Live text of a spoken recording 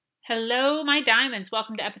Hello, my diamonds.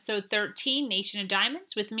 Welcome to episode 13, Nation of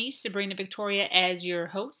Diamonds, with me, Sabrina Victoria, as your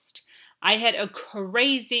host. I had a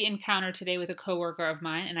crazy encounter today with a coworker of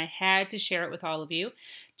mine, and I had to share it with all of you.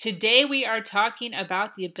 Today, we are talking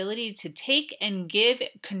about the ability to take and give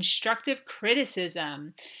constructive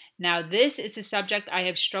criticism. Now, this is a subject I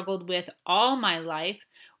have struggled with all my life.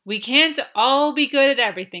 We can't all be good at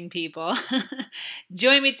everything, people.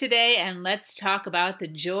 Join me today, and let's talk about the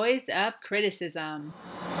joys of criticism.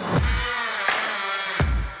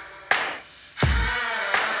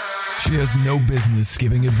 She has no business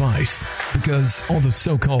giving advice because all the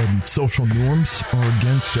so-called social norms are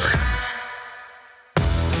against her.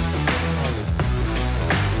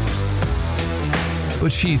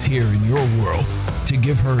 But she's here in your world to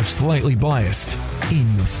give her slightly biased,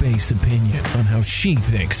 in-your-face opinion on how she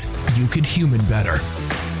thinks you could human better.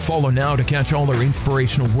 Follow now to catch all her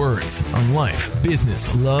inspirational words on life,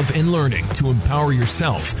 business, love, and learning to empower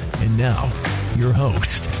yourself. And now, your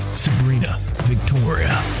host, Sabrina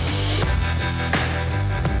Victoria.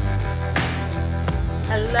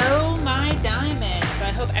 Hello, my diamonds.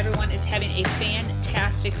 I hope everyone is having a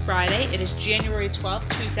fantastic Friday. It is January 12th,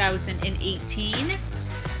 2018.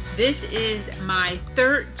 This is my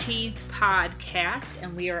 13th podcast,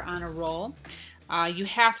 and we are on a roll. You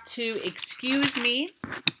have to excuse me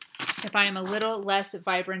if I am a little less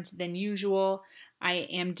vibrant than usual. I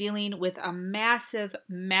am dealing with a massive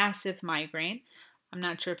migraine. I'm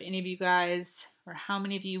not sure if any of you guys or how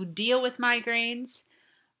many of you deal with migraines,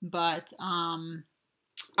 but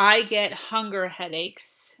I get hunger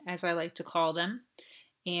headaches, as I like to call them.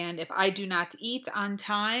 And if I do not eat on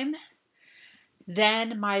time,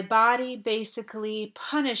 then my body basically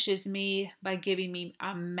punishes me by giving me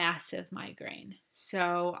a massive migraine.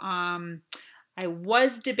 So I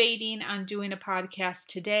was debating on doing a podcast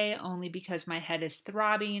today only because my head is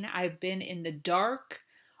throbbing. I've been in the dark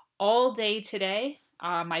all day today.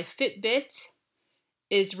 My Fitbit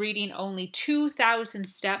is reading only 2,000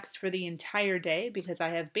 steps for the entire day because I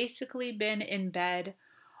have basically been in bed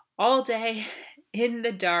all day in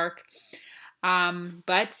the dark.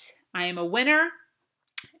 But I am a winner,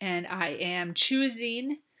 and I am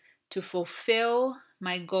choosing to fulfill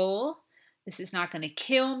my goal. This is not going to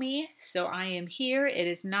kill me, so I am here. It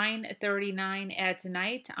is 9:39 at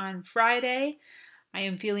night on Friday. I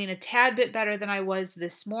am feeling a tad bit better than I was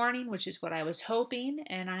this morning, which is what I was hoping,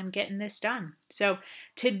 and I'm getting this done. So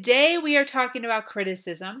today we are talking about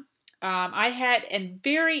criticism. I had a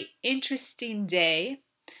very interesting day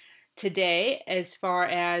today as far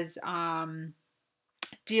as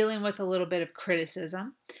dealing with a little bit of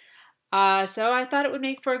criticism. So I thought it would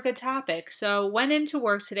make for a good topic. So went into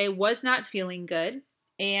work today, was not feeling good,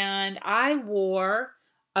 and I wore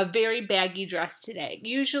a very baggy dress today.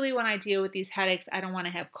 Usually when I deal with these headaches, I don't want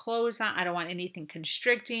to have clothes on. I don't want anything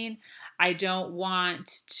constricting. I don't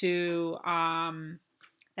want to,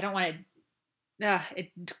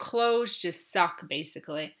 clothes just suck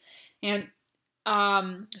basically. And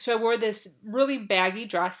so I wore this really baggy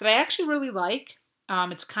dress that I actually really like.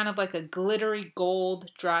 It's kind of like a glittery gold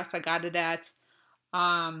dress. I got it at,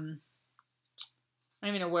 I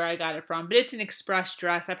don't even know where I got it from, but it's an express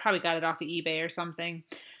dress. I probably got it off of eBay or something.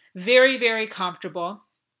 Very, very comfortable.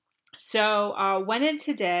 So went in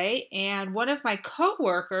today, and one of my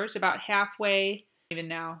coworkers, about halfway, even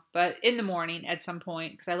now, but in the morning at some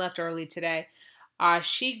point, because I left early today,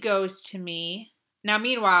 she goes to me. Now,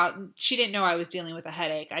 meanwhile, she didn't know I was dealing with a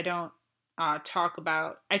headache. I don't I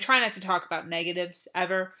try not to talk about negatives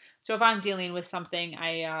ever. So if I'm dealing with something,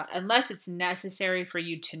 unless it's necessary for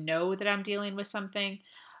you to know that I'm dealing with something,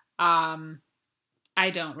 I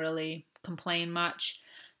don't really complain much.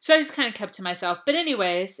 So I just kind of kept to myself. But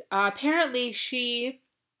anyways, apparently she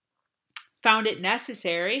found it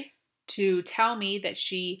necessary to tell me that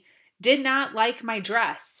she did not like my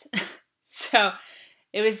dress. So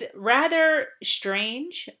it was rather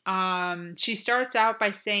strange. She starts out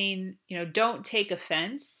by saying, don't take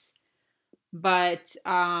offense, but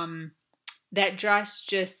that dress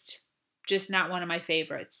just not one of my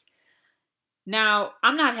favorites. Now,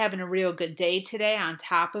 I'm not having a real good day today on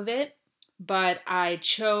top of it, but I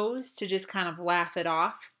chose to just kind of laugh it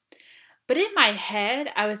off. But in my head,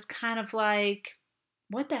 I was kind of like,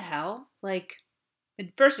 what the hell? Like,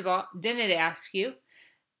 first of all, didn't ask you.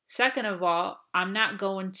 Second of all, I'm not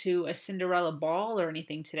going to a Cinderella ball or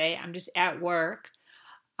anything today. I'm just at work.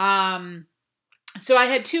 So I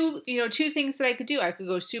had two things that I could do. I could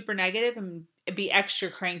go super negative and be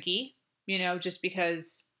extra cranky, just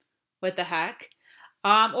because what the heck.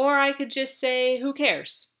 Or I could just say, who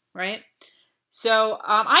cares, right? So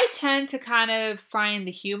I tend to kind of find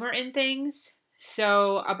the humor in things.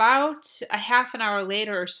 So about a half an hour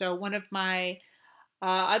later or so, one of my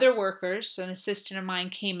other workers, an assistant of mine,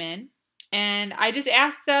 came in, and I just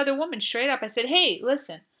asked the other woman straight up. I said, "Hey,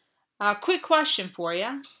 listen, quick question for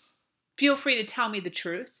you. Feel free to tell me the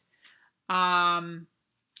truth. Um,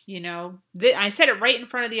 I said it right in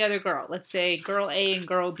front of the other girl. Let's say girl A and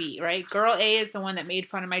girl B, right? Girl A is the one that made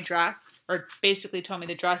fun of my dress, or basically told me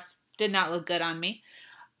the dress did not look good on me.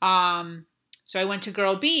 So I went to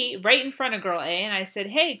girl B right in front of girl A, and I said,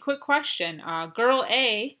 "Hey, quick question. Girl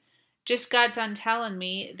A just got done telling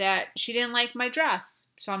me that she didn't like my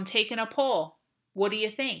dress, so I'm taking a poll. What do you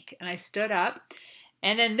think?" And I stood up.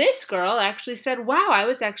 And then this girl actually said, "Wow, I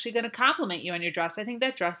was actually going to compliment you on your dress. I think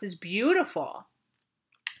that dress is beautiful."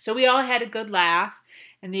 So we all had a good laugh.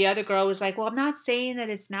 And the other girl was like, "Well, I'm not saying that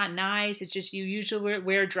it's not nice. It's just you usually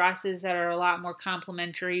wear dresses that are a lot more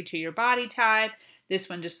complimentary to your body type. This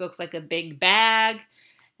one just looks like a big bag."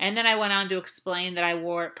 And then I went on to explain that I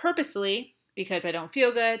wore it purposely because I don't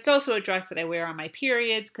feel good. It's also a dress that I wear on my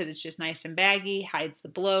periods because it's just nice and baggy, hides the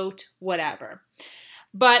bloat, whatever.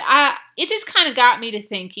 But it just kind of got me to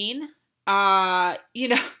thinking, you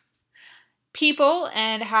know, people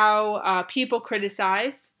and how people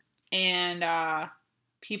criticize, and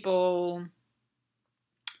people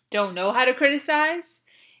don't know how to criticize,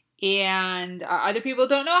 and other people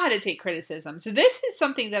don't know how to take criticism. So this is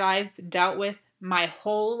something that I've dealt with my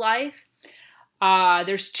whole life.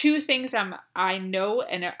 There's two things I know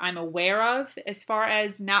and I'm aware of as far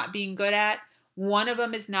as not being good at. One of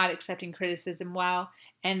them is not accepting criticism well,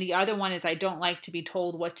 and the other one is I don't like to be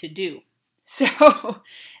told what to do. So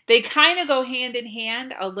they kind of go hand in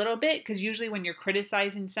hand a little bit, because usually when you're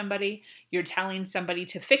criticizing somebody, you're telling somebody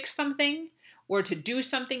to fix something or to do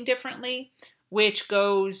something differently, which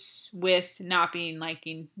goes with not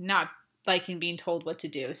liking being told what to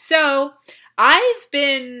do. So I've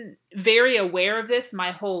been very aware of this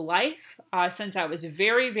my whole life, since I was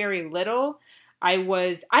very, very little. I've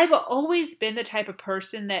always been the type of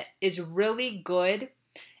person that is really good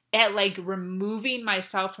at like removing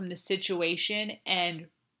myself from the situation and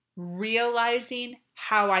realizing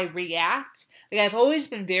how I react. Like I've always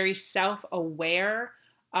been very self-aware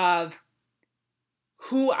of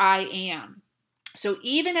who I am. So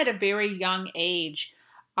even at a very young age,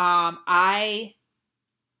 I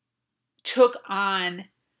took on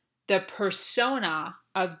the persona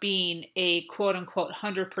of being a quote unquote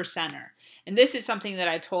 100%er. And this is something that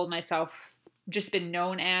I told myself, just been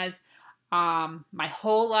known as my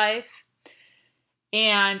whole life.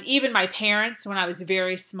 And even my parents, when I was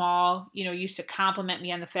very small, used to compliment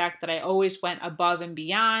me on the fact that I always went above and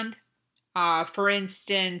beyond. For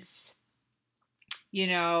instance,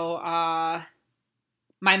 my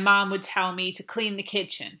mom would tell me to clean the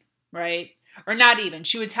kitchen, right? Or not even.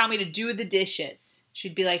 She would tell me to do the dishes.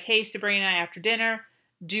 She'd be like, "Hey, Sabrina, after dinner,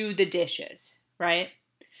 do the dishes," right?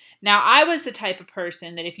 Now, I was the type of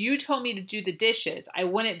person that if you told me to do the dishes, I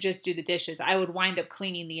wouldn't just do the dishes. I would wind up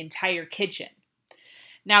cleaning the entire kitchen.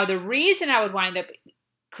 Now, the reason I would wind up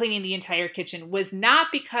cleaning the entire kitchen was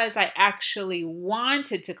not because I actually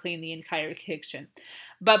wanted to clean the entire kitchen,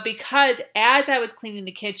 but because as I was cleaning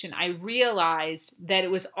the kitchen, I realized that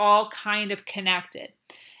it was all kind of connected.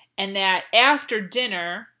 And that after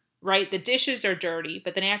dinner, right, the dishes are dirty,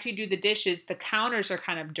 but then after you do the dishes, the counters are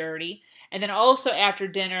kind of dirty. And then also after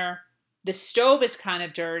dinner, the stove is kind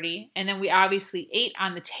of dirty. And then we obviously ate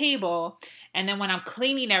on the table. And then when I'm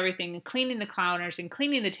cleaning everything and cleaning the counters and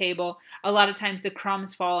cleaning the table, a lot of times the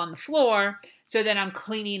crumbs fall on the floor. So then I'm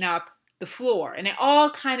cleaning up the floor. And it all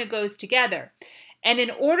kind of goes together. And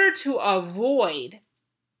in order to avoid,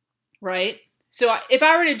 right? So if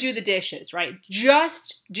I were to do the dishes, right?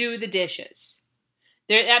 Just do the dishes.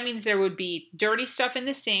 That means there would be dirty stuff in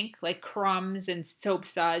the sink, like crumbs and soap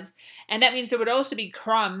suds. And that means there would also be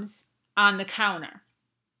crumbs on the counter,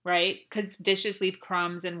 right? Because dishes leave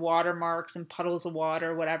crumbs and watermarks and puddles of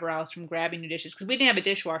water, whatever else, from grabbing your dishes. Because we didn't have a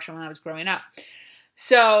dishwasher when I was growing up.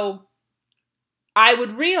 So I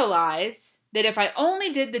would realize that if I only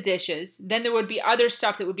did the dishes, then there would be other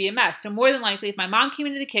stuff that would be a mess. So more than likely, if my mom came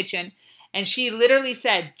into the kitchen and she literally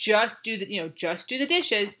said, just do the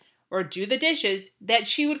dishes or do the dishes, that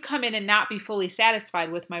she would come in and not be fully satisfied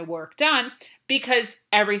with my work done because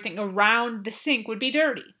everything around the sink would be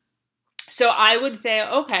dirty. So I would say,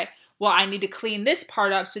 okay, well, I need to clean this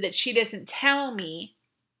part up so that she doesn't tell me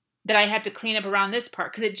that I have to clean up around this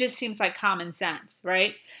part, because it just seems like common sense,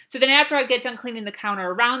 right? So then after I get done cleaning the counter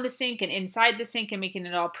around the sink and inside the sink and making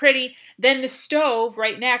it all pretty, then the stove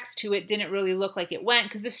right next to it didn't really look like it went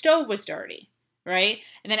because the stove was dirty, right?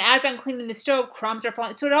 And then as I'm cleaning the stove, crumbs are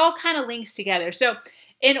falling. So it all kind of links together. So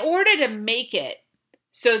in order to make it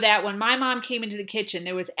so that when my mom came into the kitchen,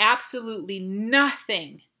 there was absolutely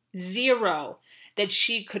nothing, zero, that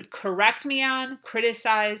she could correct me on,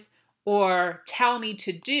 criticize, or tell me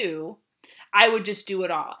to do. I would just do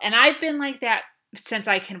it all. And I've been like that since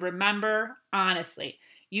I can remember, honestly.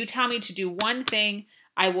 You tell me to do one thing,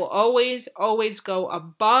 I will always, always go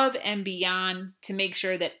above and beyond to make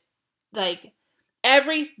sure that, like,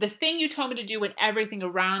 the thing you told me to do and everything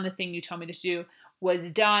around the thing you told me to do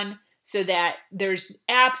was done, so that there's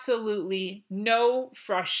absolutely no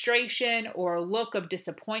frustration or look of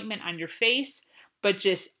disappointment on your face, but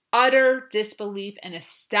just utter disbelief and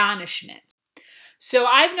astonishment. So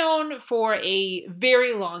I've known for a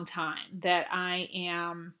very long time that I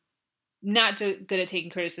am not good at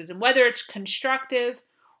taking criticism, whether it's constructive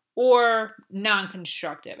or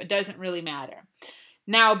non-constructive. It doesn't really matter.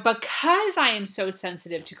 Now, because I am so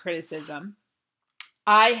sensitive to criticism,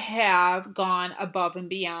 I have gone above and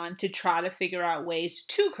beyond to try to figure out ways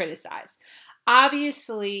to criticize.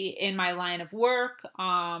 Obviously, in my line of work,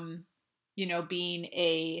 being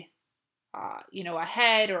a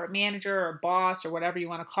head or a manager or a boss or whatever you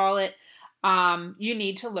want to call it, you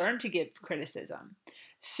need to learn to give criticism.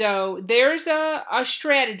 So there's a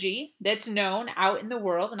strategy that's known out in the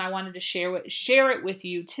world, and I wanted to share it with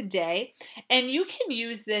you today. And you can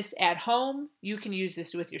use this at home. You can use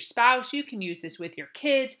this with your spouse. You can use this with your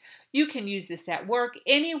kids. You can use this at work,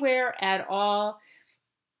 anywhere at all.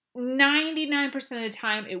 99% of the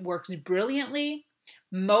time, it works brilliantly.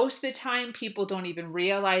 Most of the time, people don't even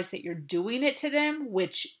realize that you're doing it to them,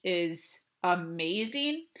 which is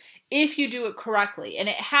amazing if you do it correctly. And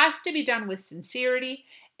it has to be done with sincerity.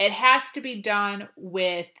 It has to be done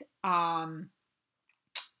with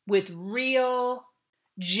real,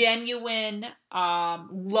 genuine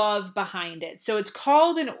love behind it. So it's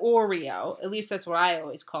called an Oreo. At least that's what I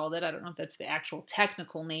always called it. I don't know if that's the actual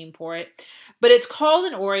technical name for it. But it's called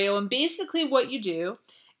an Oreo. And basically what you do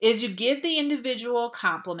is you give the individual a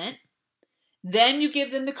compliment, then you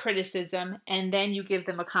give them the criticism, and then you give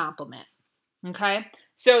them a compliment. Okay?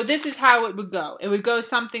 So this is how it would go. It would go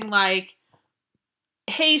something like,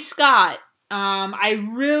 hey, Scott, I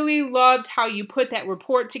really loved how you put that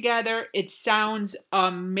report together. It sounds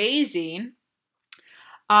amazing.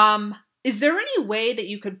 Is there any way that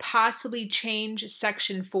you could possibly change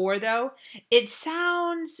section 4, though? It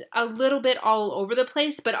sounds a little bit all over the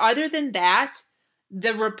place, but other than that,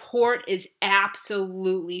 the report is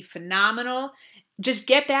absolutely phenomenal. Just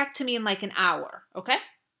get back to me in like an hour, okay?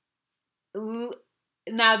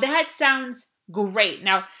 Now that sounds great.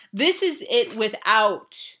 Now, this is it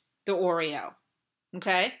without the Oreo,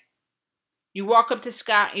 okay? You walk up to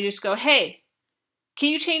Scott and you just go, hey, can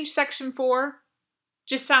you change section 4?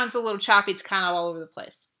 Just sounds a little choppy. It's kind of all over the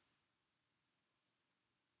place.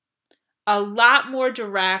 A lot more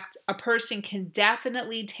direct. A person can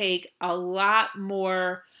definitely take a lot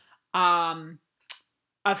more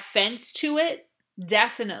offense to it.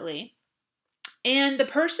 Definitely. And the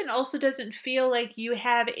person also doesn't feel like you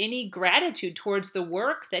have any gratitude towards the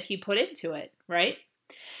work that he put into it, right?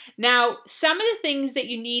 Now, some of the things that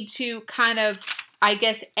you need to kind of, I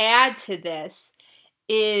guess, add to this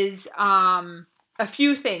is a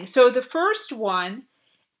few things. So the first one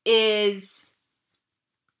is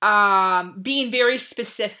being very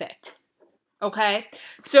specific, okay?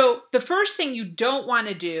 So the first thing you don't want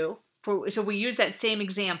to do, so we use that same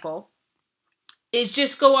example, is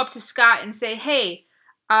just go up to Scott and say, hey,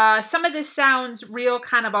 some of this sounds real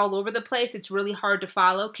kind of all over the place. It's really hard to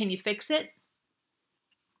follow. Can you fix it?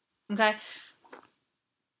 Okay.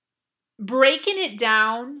 Breaking it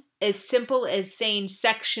down as simple as saying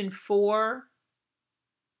section 4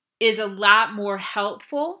 is a lot more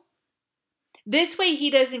helpful. This way he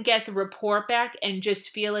doesn't get the report back and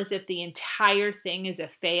just feel as if the entire thing is a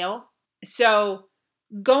fail. So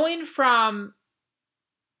going from,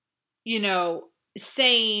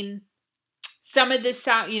 saying some of this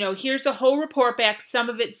sound, here's the whole report back. Some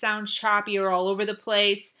of it sounds choppy or all over the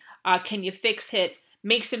place. Can you fix it?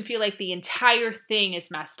 Makes him feel like the entire thing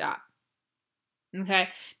is messed up. Okay.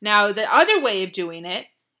 Now, the other way of doing it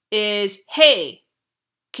is, hey,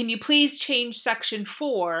 can you please change section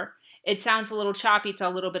 4? It sounds a little choppy. It's a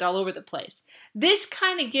little bit all over the place. This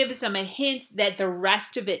kind of gives them a hint that the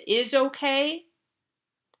rest of it is okay,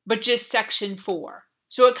 but just section 4.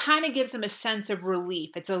 So it kind of gives them a sense of relief.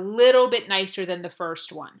 It's a little bit nicer than the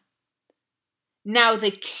first one. Now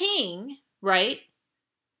the king, right?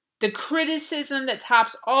 The criticism that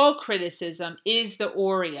tops all criticism is the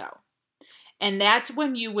Oreo. And that's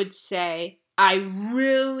when you would say, I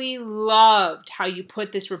really loved how you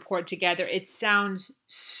put this report together. It sounds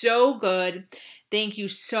so good. Thank you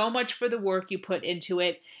so much for the work you put into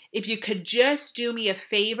it. if you could just do me a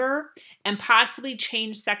favor and possibly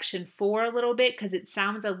change section 4 a little bit because it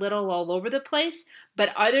sounds a little all over the place.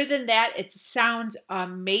 But other than that, it sounds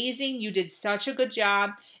amazing. You did such a good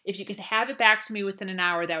job. If you could have it back to me within an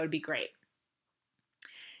hour, that would be great.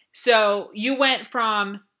 So you went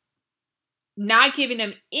from not giving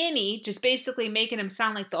him any, just basically making it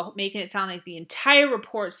sound like the entire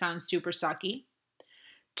report sounds super sucky,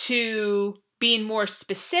 to being more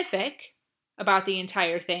specific about the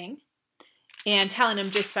entire thing and telling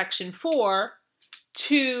him just section 4,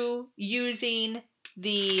 to using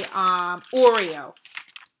the Oreo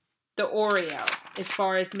as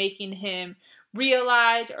far as making him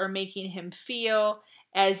realize or making him feel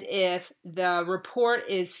as if the report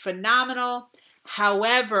is phenomenal.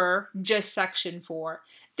 However, just section 4.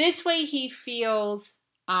 This way he feels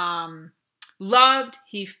loved.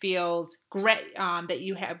 He feels that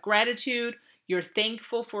you have gratitude. You're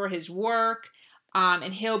thankful for his work.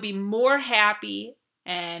 And he'll be more happy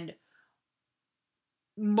and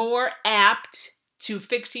more apt to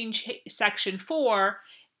fixing section 4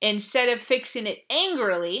 instead of fixing it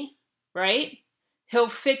angrily, right? He'll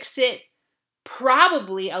fix it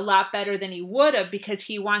probably a lot better than he would have because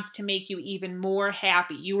he wants to make you even more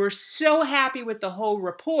happy. You were so happy with the whole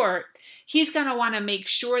report. He's going to want to make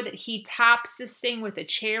sure that he tops this thing with a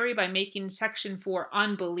cherry by making section 4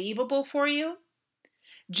 unbelievable for you,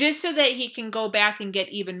 just so that he can go back and get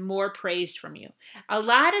even more praise from you. A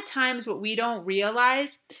lot of times what we don't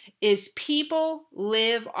realize is people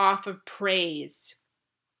live off of praise.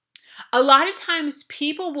 A lot of times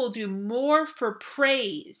people will do more for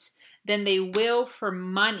praise than they will for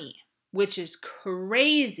money, which is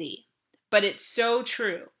crazy, but it's so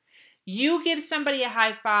true. You give somebody a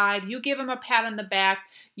high five, you give them a pat on the back,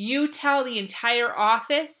 you tell the entire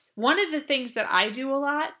office. One of the things that I do a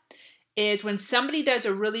lot is when somebody does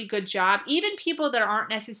a really good job, even people that aren't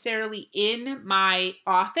necessarily in my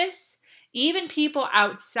office, even people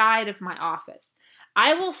outside of my office,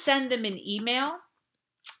 I will send them an email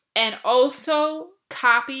and also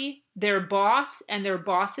copy their boss and their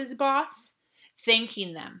boss's boss,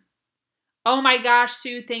 thanking them. Oh my gosh,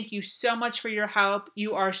 Sue, thank you so much for your help.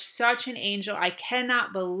 You are such an angel. I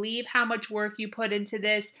cannot believe how much work you put into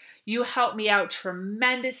this. You helped me out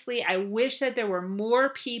tremendously. I wish that there were more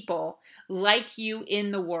people like you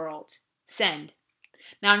in the world. Send.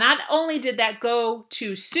 Now, not only did that go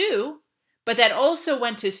to Sue, but that also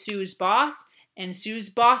went to Sue's boss and Sue's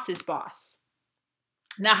boss's boss.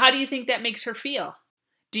 Now, how do you think that makes her feel?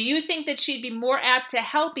 Do you think that she'd be more apt to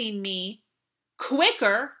helping me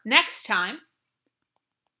quicker next time?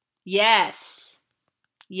 Yes.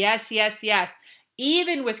 Yes, yes, yes.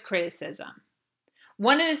 Even with criticism.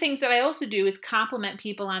 One of the things that I also do is compliment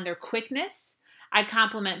people on their quickness. I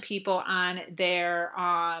compliment people on their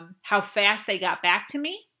how fast they got back to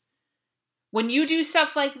me. When you do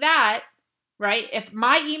stuff like that, right? If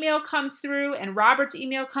my email comes through and Robert's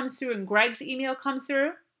email comes through and Greg's email comes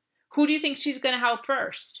through, who do you think she's going to help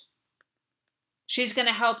first? She's going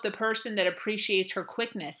to help the person that appreciates her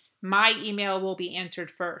quickness. My email will be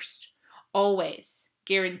answered first. Always.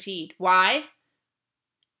 Guaranteed. Why?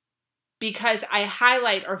 Because I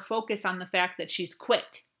highlight or focus on the fact that she's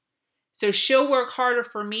quick. So she'll work harder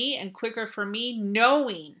for me and quicker for me,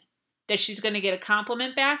 knowing that she's going to get a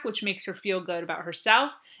compliment back, which makes her feel good about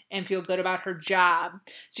herself and feel good about her job.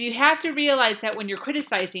 So you have to realize that when you're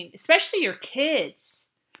criticizing, especially your kids,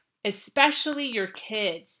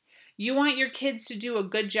 you want your kids to do a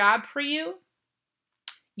good job for you,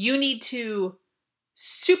 you need to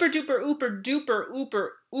super duper, ooper duper, ooper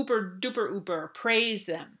duper, ooper praise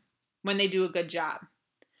them when they do a good job.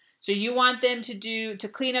 So you want them to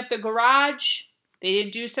clean up the garage. They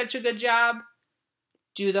didn't do such a good job.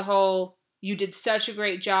 Do the whole, you did such a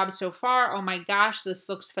great job so far. Oh my gosh, this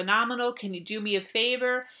looks phenomenal. Can you do me a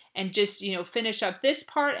favor and just, finish up this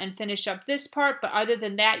part and finish up this part? But other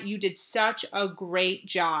than that, you did such a great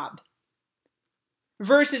job.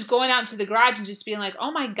 Versus going out into the garage and just being like,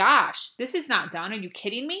 oh my gosh, this is not done. Are you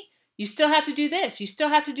kidding me? You still have to do this. You still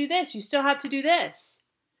have to do this. You still have to do this.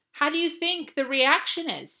 How do you think the reaction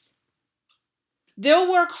is?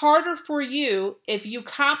 They'll work harder for you if you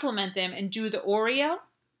compliment them and do the Oreo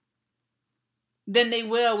than they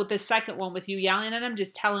will with the second one with you yelling at them,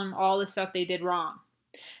 just telling them all the stuff they did wrong.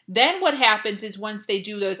 Then what happens is once they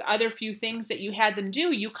do those other few things that you had them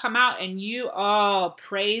do, you come out and you,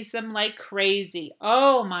 praise them like crazy.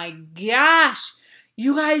 Oh my gosh,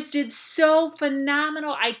 you guys did so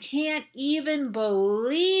phenomenal. I can't even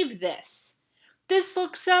believe this. This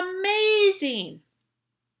looks amazing.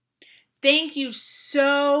 Thank you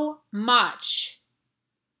so much,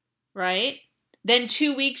 right? Then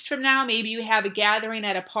 2 weeks from now, maybe you have a gathering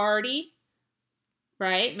at a party,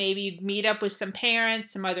 right? Maybe you meet up with some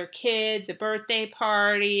parents, some other kids, a birthday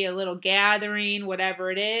party, a little gathering, whatever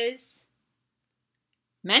it is.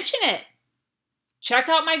 Mention it. Check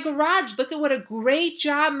out my garage. Look at what a great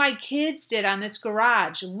job my kids did on this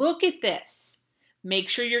garage. Look at this. Make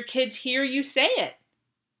sure your kids hear you say it.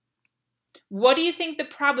 What do you think the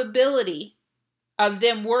probability of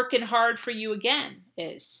them working hard for you again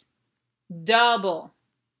is? Double,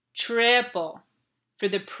 triple, for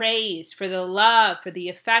the praise, for the love, for the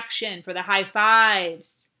affection, for the high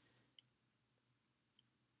fives.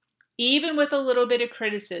 Even with a little bit of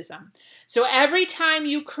criticism. So every time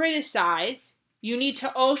you criticize, you need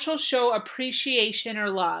to also show appreciation or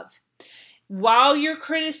love. While you're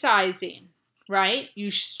criticizing, right? You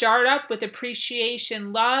start up with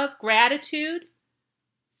appreciation, love, gratitude.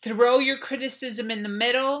 Throw your criticism in the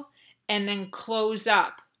middle and then close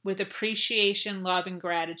up with appreciation, love, and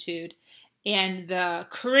gratitude. And the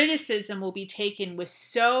criticism will be taken with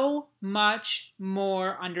so much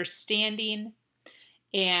more understanding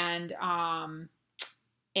and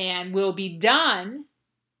will be done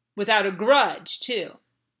without a grudge too.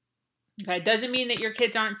 Okay, it doesn't mean that your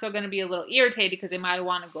kids aren't still going to be a little irritated because they might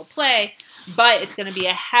want to go play, but it's going to be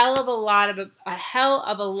a hell of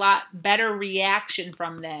a lot better reaction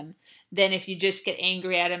from them than if you just get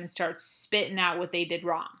angry at them and start spitting out what they did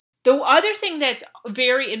wrong. The other thing that's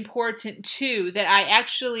very important too that I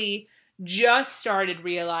actually just started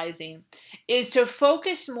realizing is to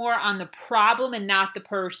focus more on the problem and not the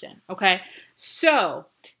person. Okay, so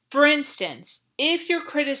for instance, if you're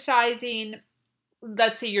criticizing,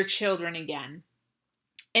 let's say, your children again,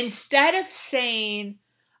 instead of saying,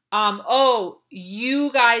 oh,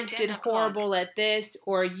 you guys did horrible at this,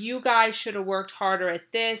 or you guys should have worked harder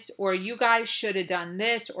at this, or you guys should have done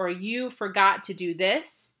this, or you forgot to do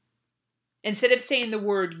this, instead of saying the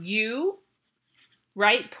word you,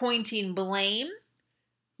 right, pointing blame,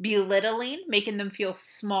 belittling, making them feel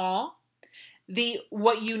small,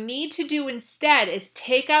 what you need to do instead is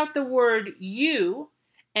take out the word you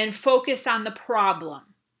and focus on the problem.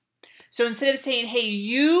 So instead of saying, hey,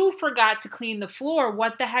 you forgot to clean the floor,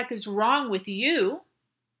 what the heck is wrong with you?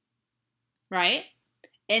 Right?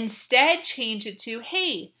 Instead, change it to,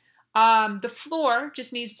 hey, the floor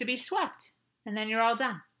just needs to be swept. And then you're all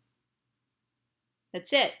done.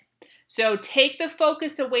 That's it. So take the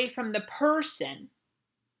focus away from the person,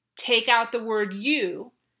 take out the word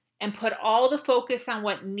you, and put all the focus on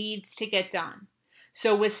what needs to get done.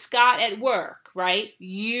 So with Scott at work, right?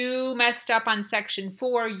 You messed up on section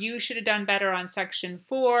 4. You should have done better on section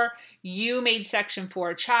 4. You made section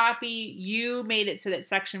 4 choppy. You made it so that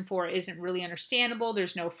section 4 isn't really understandable.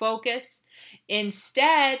 There's no focus.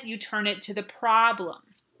 Instead, you turn it to the problem,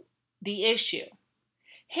 the issue.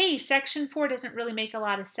 Hey, section 4 doesn't really make a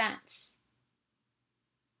lot of sense.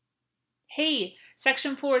 Hey,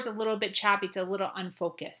 section 4 is a little bit choppy. It's a little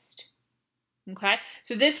unfocused. Okay?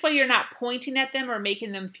 So this way you're not pointing at them or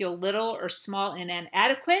making them feel little or small and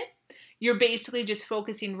inadequate. You're basically just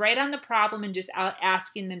focusing right on the problem and just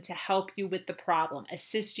asking them to help you with the problem,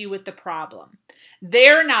 assist you with the problem.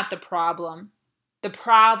 They're not the problem. The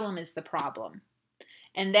problem is the problem.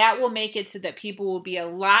 And that will make it so that people will be a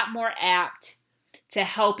lot more apt to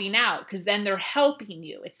helping out because then they're helping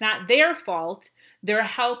you. It's not their fault. They're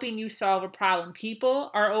helping you solve a problem.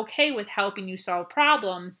 People are okay with helping you solve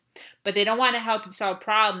problems, but they don't want to help you solve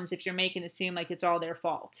problems if you're making it seem like it's all their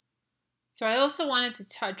fault. So I also wanted to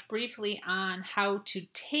touch briefly on how to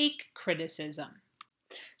take criticism.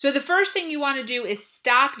 So the first thing you want to do is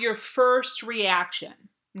stop your first reaction.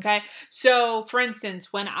 Okay, so for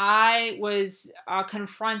instance, when I was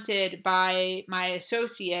confronted by my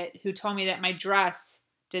associate who told me that my dress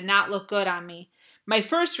did not look good on me, my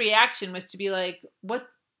first reaction was to be like, what?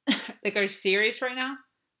 Like, are you serious right now?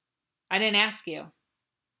 I didn't ask you.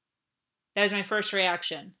 That was my first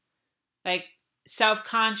reaction. Like,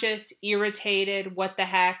 self-conscious, irritated, what the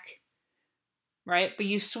heck, right? But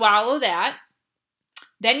you swallow that.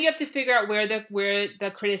 Then you have to figure out where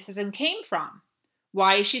the criticism came from.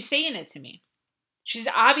 Why is she saying it to me? She's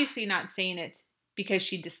obviously not saying it because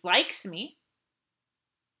she dislikes me.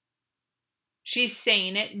 She's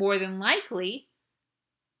saying it more than likely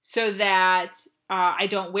so that I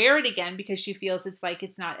don't wear it again because she feels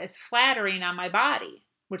it's not as flattering on my body,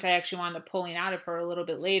 which I actually wound up pulling out of her a little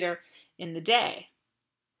bit later in the day.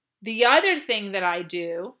 The other thing that I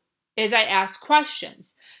do is I ask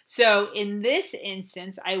questions. So in this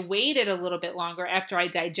instance, I waited a little bit longer after I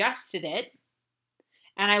digested it,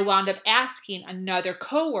 and I wound up asking another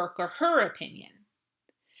coworker her opinion.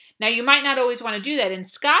 Now, you might not always want to do that. In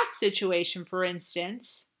Scott's situation, for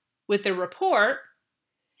instance, with the report,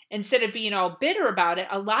 instead of being all bitter about it,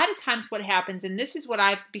 a lot of times what happens, and this is what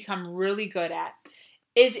I've become really good at,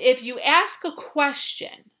 is if you ask a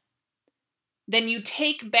question, then you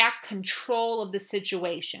take back control of the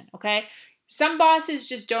situation, okay? Some bosses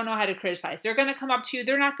just don't know how to criticize. They're going to come up to you.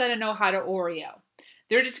 They're not going to know how to Oreo.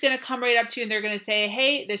 They're just going to come right up to you and they're going to say,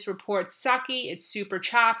 hey, this report's sucky. It's super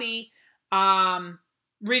choppy. Redo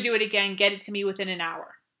it again. Get it to me within an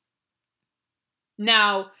hour.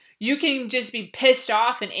 Now, you can just be pissed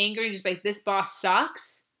off and angry and just be like, this boss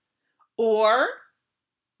sucks. Or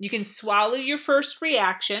you can swallow your first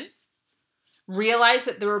reaction, realize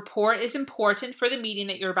that the report is important for the meeting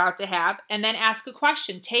that you're about to have, and then ask a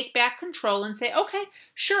question. Take back control and say, okay,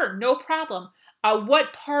 sure, no problem.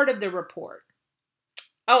 What part of the report?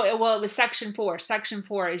 Oh, well, it was section 4. Section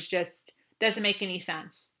 4 is just, doesn't make any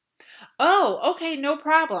sense. Oh, okay, no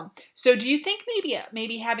problem. So do you think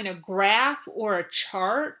maybe having a graph or a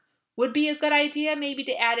chart would be a good idea maybe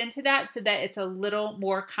to add into that so that it's a little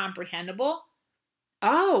more comprehensible?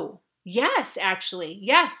 Oh, yes, actually.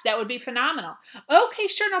 Yes, that would be phenomenal. Okay,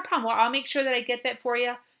 sure, no problem. Well, I'll make sure that I get that for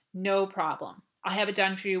you. No problem. I'll have it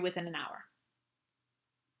done for you within an hour.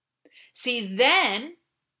 See, then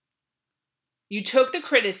you took the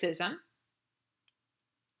criticism,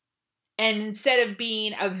 and instead of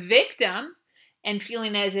being a victim and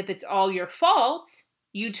feeling as if it's all your fault,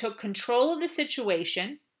 you took control of the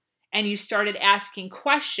situation and you started asking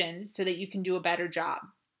questions so that you can do a better job.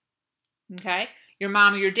 Okay? Your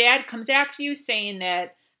mom or your dad comes after you saying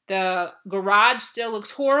that the garage still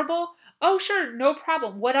looks horrible. Oh, sure, no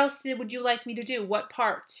problem. What else would you like me to do? What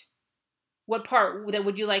part? What part that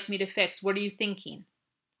would you like me to fix? What are you thinking?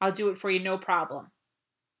 I'll do it for you, no problem.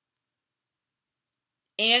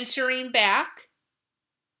 Answering back,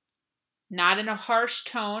 not in a harsh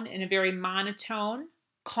tone, in a very monotone,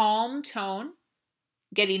 calm tone,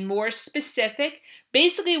 getting more specific.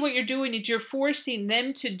 Basically, what you're doing is you're forcing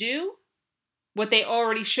them to do what they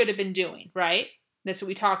already should have been doing, right? That's what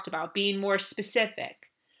we talked about, being more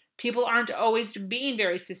specific. People aren't always being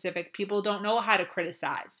very specific. People don't know how to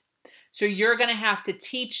criticize. So you're going to have to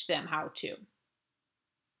teach them how to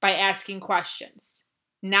by asking questions,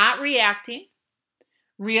 not reacting,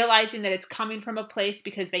 realizing that it's coming from a place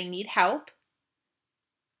because they need help,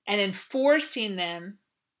 and then forcing them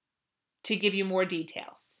to give you more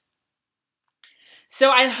details. So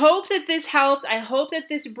I hope that this helped. I hope that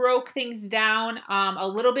this broke things down a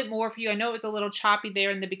little bit more for you. I know it was a little choppy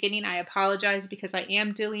there in the beginning. I apologize because I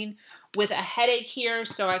am dealing with a headache here,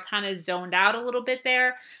 so I kind of zoned out a little bit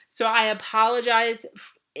there. So I apologize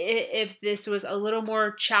if this was a little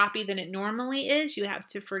more choppy than it normally is. You have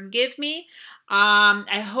to forgive me.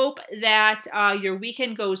 I hope that your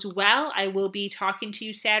weekend goes well. I will be talking to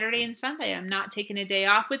you Saturday and Sunday. I'm not taking a day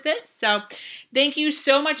off with this. So thank you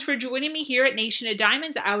so much for joining me here at Nation of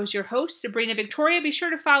Diamonds. I was your host, Sabrina Victoria. Be sure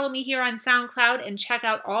to follow me here on SoundCloud and check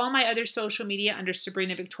out all my other social media under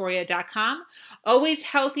SabrinaVictoria.com. Always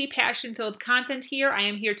healthy, passion-filled content here. I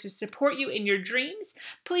am here to support you in your dreams.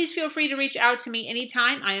 Please feel free to reach out to me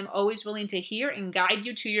anytime. I am always willing to hear and guide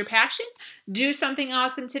you to your passion. Do something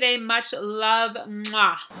awesome today. Much love.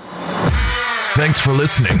 Mwah. Thanks for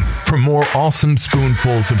listening. For more awesome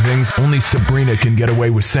spoonfuls of things only Sabrina can get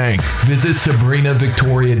away with saying, visit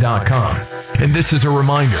SabrinaVictoria.com. And this is a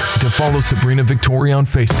reminder to follow Sabrina Victoria on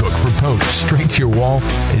Facebook for posts straight to your wall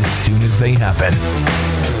as soon as they happen.